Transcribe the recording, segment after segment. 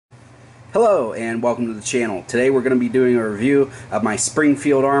Hello and welcome to the channel. Today we're going to be doing a review of my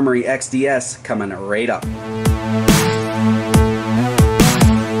Springfield Armory XDS coming right up.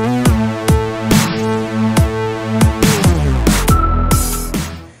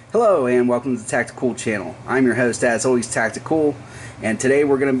 Hello and welcome to the Tactical channel. I'm your host as always, Tactical, and today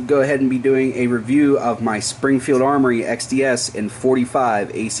we're going to go ahead and be doing a review of my Springfield Armory XDS in 45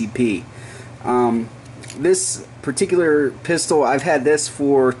 ACP. This particular pistol, I've had this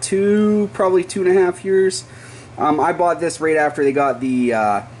for probably 2.5 years. I bought this right after they got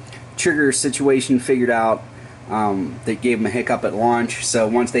the trigger situation figured out. That gave them a hiccup at launch, so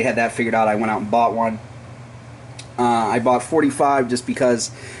once they had that figured out, I went out and bought one. I bought 45 just because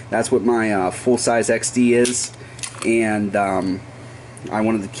that's what my full-size XD is, and I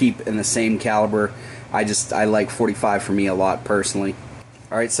wanted to keep in the same caliber. I like 45 for me a lot personally.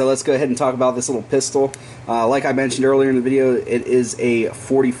 Alright, so let's go ahead and talk about this little pistol. Like I mentioned earlier in the video, it is a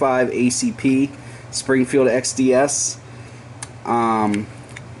 45 ACP Springfield XDS.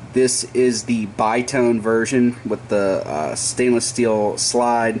 This is the bitone version with the stainless steel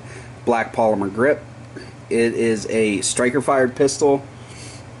slide, black polymer grip. It is a striker fired pistol.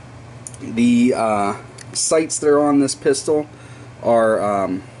 The sights that are on this pistol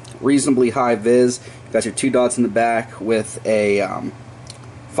are reasonably high vis. You've got your 2 dots in the back with a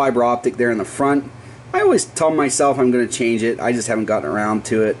fiber optic there in the front. I always tell myself I'm going to change it. I just haven't gotten around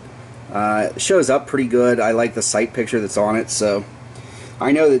to it. It shows up pretty good. I like the sight picture that's on it, so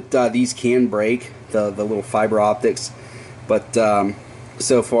I know that these can break, the little fiber optics, but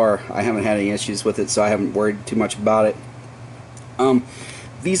so far I haven't had any issues with it, so I haven't worried too much about it.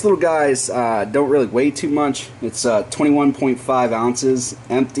 These little guys don't really weigh too much. It's 21.5 ounces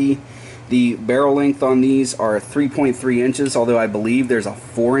empty. The barrel length on these are 3.3 inches, although I believe there's a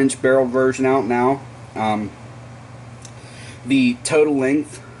 4-inch barrel version out now. The total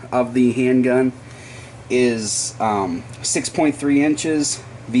length of the handgun is 6.3 inches.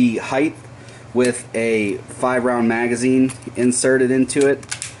 The height with a 5-round magazine inserted into it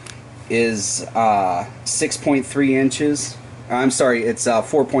is 6.3 inches. I'm sorry, it's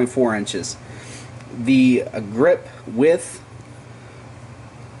 4.4 inches. The grip width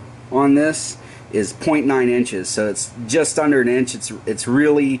on this is 0.9 inches, so it's just under an inch. It's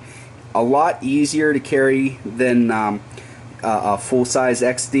really a lot easier to carry than a full-size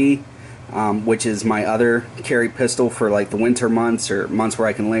XD, which is my other carry pistol for like the winter months or months where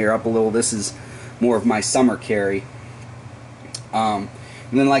I can layer up a little. This is more of my summer carry. And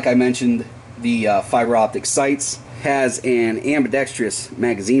then, like I mentioned, the fiber optic sights has an ambidextrous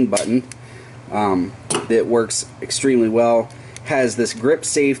magazine button that works extremely well. Has this grip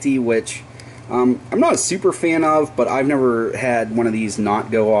safety, which I'm not a super fan of, but I've never had one of these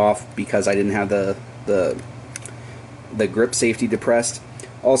not go off because I didn't have the grip safety depressed.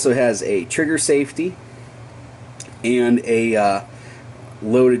 Also has a trigger safety and a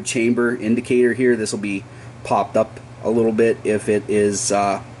loaded chamber indicator here. This will be popped up a little bit if it is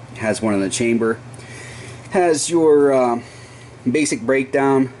has one in the chamber. Has your basic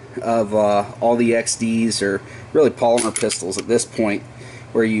breakdown of all the XDs, or really polymer pistols at this point,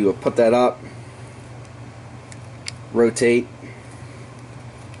 where you put that up, rotate,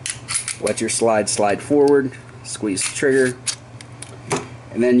 let your slide forward, squeeze the trigger,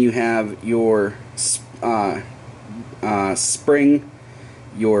 and then you have your spring,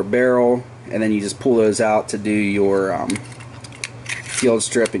 your barrel, and then you just pull those out to do your field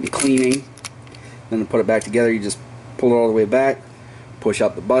strip and cleaning. Then to put it back together, you just pull it all the way back, push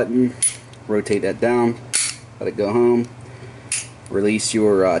up the button, rotate that down, let it go home, release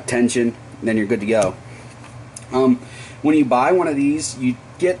your tension, and then you're good to go. When you buy one of these, you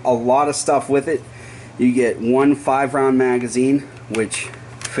get a lot of stuff with it. You get one 5-round magazine, which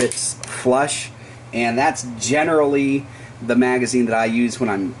fits flush, and that's generally the magazine that I use when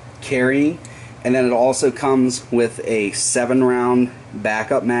I'm carrying. And then it also comes with a 7-round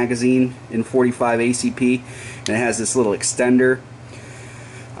backup magazine in 45 ACP, and it has this little extender.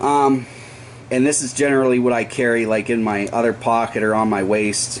 And this is generally what I carry, like in my other pocket or on my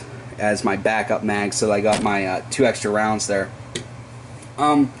waist as my backup mag, so I got my 2 extra rounds there.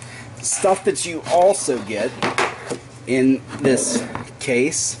 Stuff that you also get in this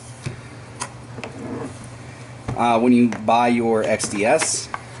case when you buy your XDS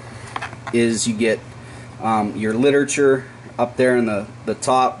is you get your literature up there in the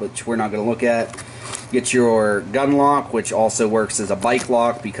top, which we're not going to look at. Get your gun lock, which also works as a bike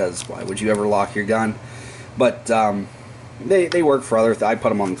lock, because why would you ever lock your gun? But they work for other I put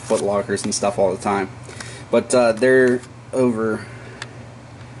them on foot lockers and stuff all the time. But they're over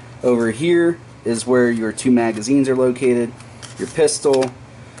here is where your 2 magazines are located, your pistol,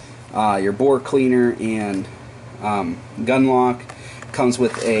 your bore cleaner and gun lock. Comes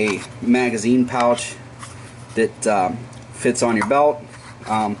with a magazine pouch that fits on your belt.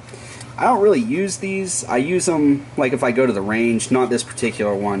 I don't really use these. I use them like if I go to the range, not this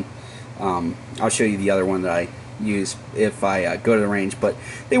particular one. I'll show you the other one that I use if I go to the range, but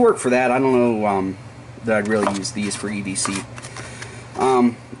they work for that. I don't know that I'd really use these for EDC.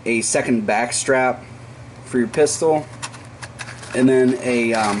 A second back strap for your pistol, and then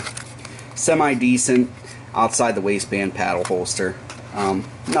a semi-decent outside the waistband paddle holster.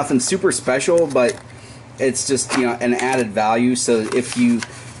 Nothing super special, but it's just, you know, an added value. So if you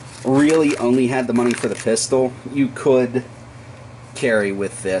really only had the money for the pistol, you could carry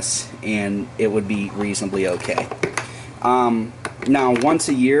with this and it would be reasonably okay. Now once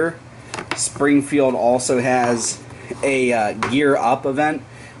a year, Springfield also has a gear up event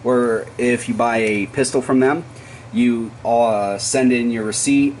where if you buy a pistol from them, you send in your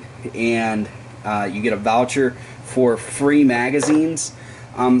receipt and you get a voucher for free magazines.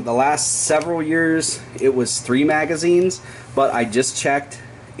 The last several years it was 3 magazines, but I just checked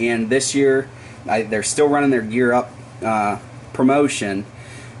and this year they're still running their gear up promotion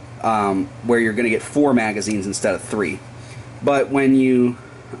where you're going to get 4 magazines instead of 3. But when you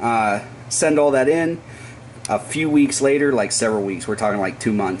send all that in, a few weeks later, like several weeks, we're talking like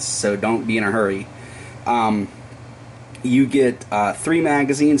 2 months, so don't be in a hurry, you get 3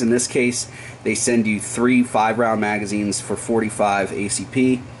 magazines. In this case, they send you 3 5-round magazines for 45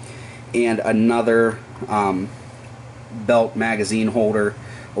 ACP and another belt magazine holder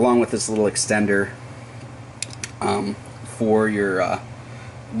along with this little extender for your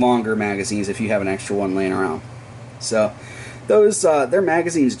longer magazines if you have an extra one laying around. So those their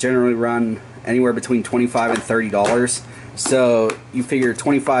magazines generally run anywhere between $25 and $30. So you figure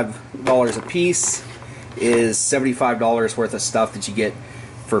 $25 a piece is $75 worth of stuff that you get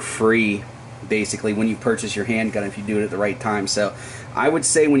for free basically when you purchase your handgun if you do it at the right time. So I would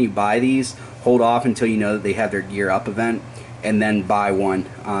say when you buy these, hold off until you know that they have their gear up event and then buy one,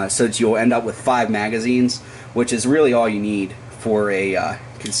 so that you'll end up with 5 magazines, which is really all you need for a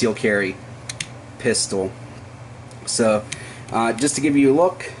concealed carry pistol. So just to give you a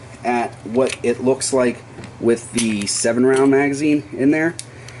look at what it looks like with the 7-round magazine in there.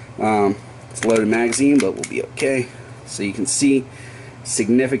 It's a loaded magazine, but we'll be okay. So you can see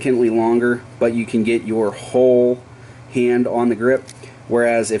significantly longer, but you can get your whole hand on the grip,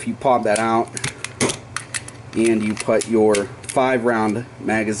 whereas if you pop that out and you put your 5-round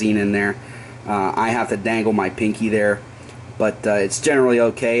magazine in there, I have to dangle my pinky there, but it's generally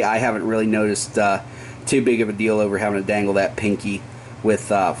okay. I haven't really noticed too big of a deal over having to dangle that pinky with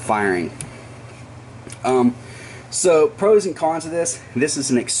firing. So pros and cons of this. This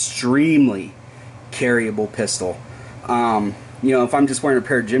is an extremely carryable pistol. You know, if I'm just wearing a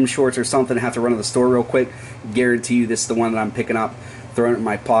pair of gym shorts or something, I have to run to the store real quick, guarantee you this is the one that I'm picking up, throwing it in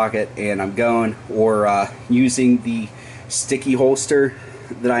my pocket, and I'm going. Or using the sticky holster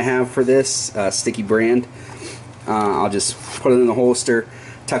that I have for this, sticky brand. I'll just put it in the holster,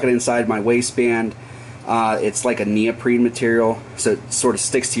 tuck it inside my waistband. It's like a neoprene material, so it sort of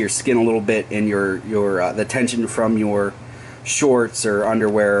sticks to your skin a little bit, and the tension from your shorts or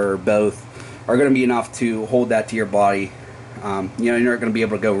underwear or both are going to be enough to hold that to your body. You know, you're not going to be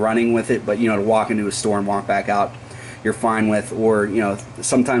able to go running with it, but you know, to walk into a store and walk back out, you're fine with. Or you know,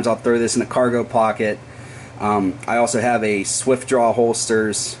 sometimes I'll throw this in a cargo pocket. I also have a swift draw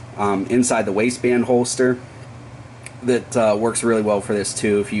holsters inside the waistband holster that works really well for this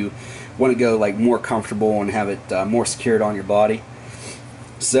too, if you want to go like more comfortable and have it more secured on your body.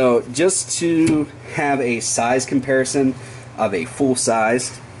 So just to have a size comparison of a full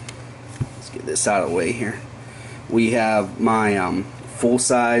size, let's get this out of the way here. We have my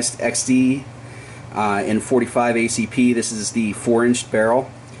full-sized XD in 45 ACP. This is the 4-inch barrel.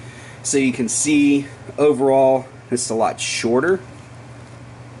 So you can see overall it's a lot shorter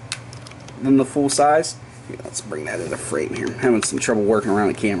than the full size. Here, let's bring that into frame here. I'm having some trouble working around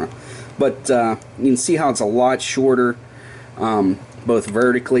the camera. But you can see how it's a lot shorter, both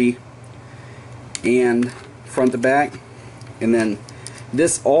vertically and front to back. And then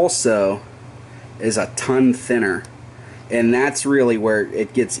this also is a ton thinner, and that's really where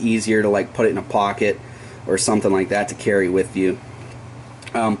it gets easier to like put it in a pocket or something like that to carry with you.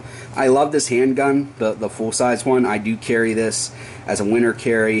 I love this handgun, the full-size one. I do carry this as a winter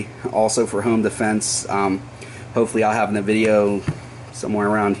carry, also for home defense. Hopefully I'll have in the video somewhere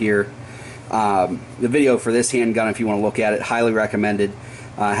around here. The video for this handgun, if you want to look at it, highly recommended.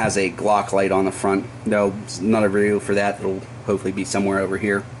 Has a Glock light on the front. There's another video for that that'll hopefully be somewhere over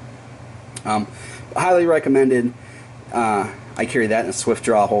here. Highly recommended. I I carry that in a swift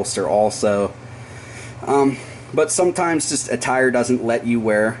draw holster also. But sometimes just a tire doesn't let you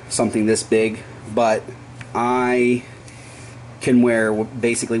wear something this big, but I can wear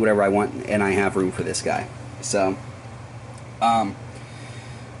basically whatever I want, and I have room for this guy. So other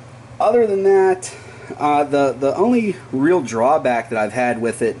than that, the only real drawback that I've had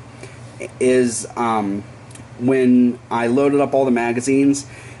with it is when I loaded up all the magazines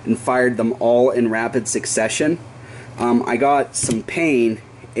and fired them all in rapid succession, I got some pain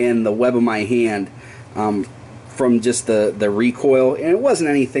in the web of my hand from just the recoil, and it wasn't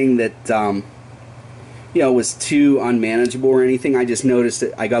anything that you know, was too unmanageable or anything. I just noticed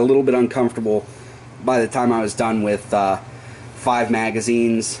that I got a little bit uncomfortable by the time I was done with 5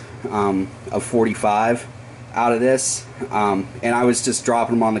 magazines of 45 out of this, and I was just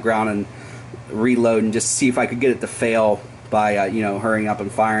dropping them on the ground and reloading just to see if I could get it to fail by you know, hurrying up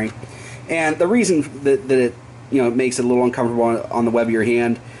and firing. And the reason that it, you know, makes it a little uncomfortable on the web of your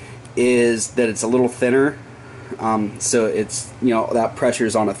hand is that it's a little thinner, so it's, you know, that pressure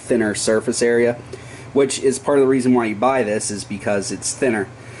is on a thinner surface area, which is part of the reason why you buy this, is because it's thinner.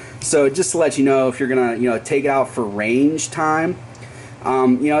 So just to let you know, if you're gonna, you know, take it out for range time,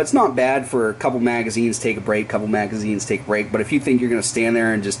 you know, it's not bad for a couple magazines, take a break, couple magazines, take a break. But if you think you're gonna stand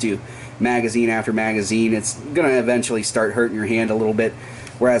there and just do magazine after magazine, it's gonna eventually start hurting your hand a little bit.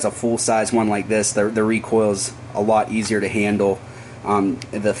 Whereas a full-size one like this, the recoil is a lot easier to handle.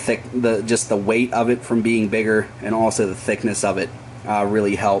 Just the weight of it from being bigger, and also the thickness of it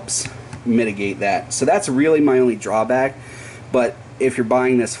really helps mitigate that. So that's really my only drawback. But if you're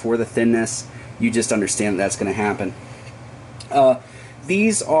buying this for the thinness, you just understand that's going to happen.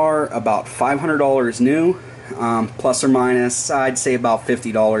 These are about $500 new, plus or minus, I'd say about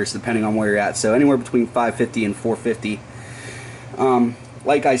 $50 depending on where you're at. So anywhere between $550 and $450.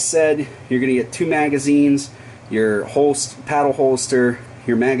 Like I said, you're going to get 2 magazines, your paddle holster,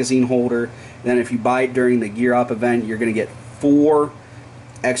 your magazine holder. Then if you buy it during the Gear Up event, you're going to get 4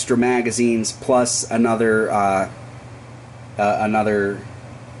 extra magazines plus another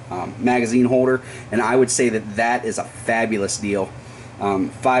magazine holder. And I would say that that is a fabulous deal.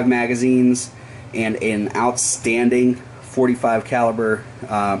 5 magazines and an outstanding 45 caliber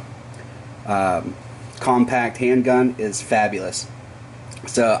compact handgun is fabulous.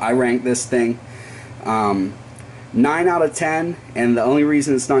 So I rank this thing 9 out of 10, and the only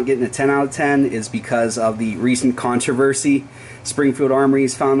reason it's not getting a 10 out of 10 is because of the recent controversy Springfield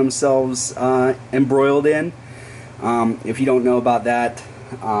Armories found themselves embroiled in. If you don't know about that,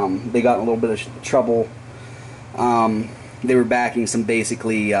 they got in a little bit of trouble. They were backing some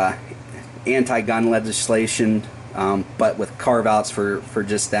basically anti-gun legislation, but with carve-outs for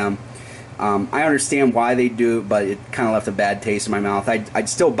just them. I understand why they do it, but it kind of left a bad taste in my mouth. I'd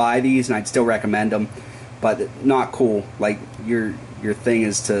still buy these and I'd still recommend them, but not cool. Like your thing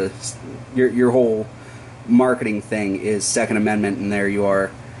is to your whole marketing thing is Second Amendment, and there you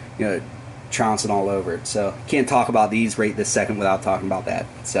are, you know, trouncing all over it. So can't talk about these right this second without talking about that.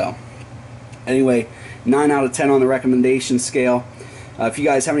 So anyway, 9 out of 10 on the recommendation scale. If you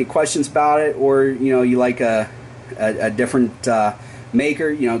guys have any questions about it, or you know, you like a different maker,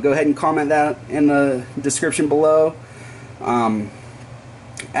 you know, go ahead and comment that in the description below.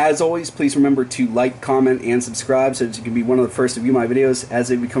 As always, please remember to like, comment, and subscribe so that you can be one of the first to view my videos as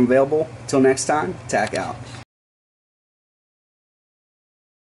they become available. Till next time, tack out.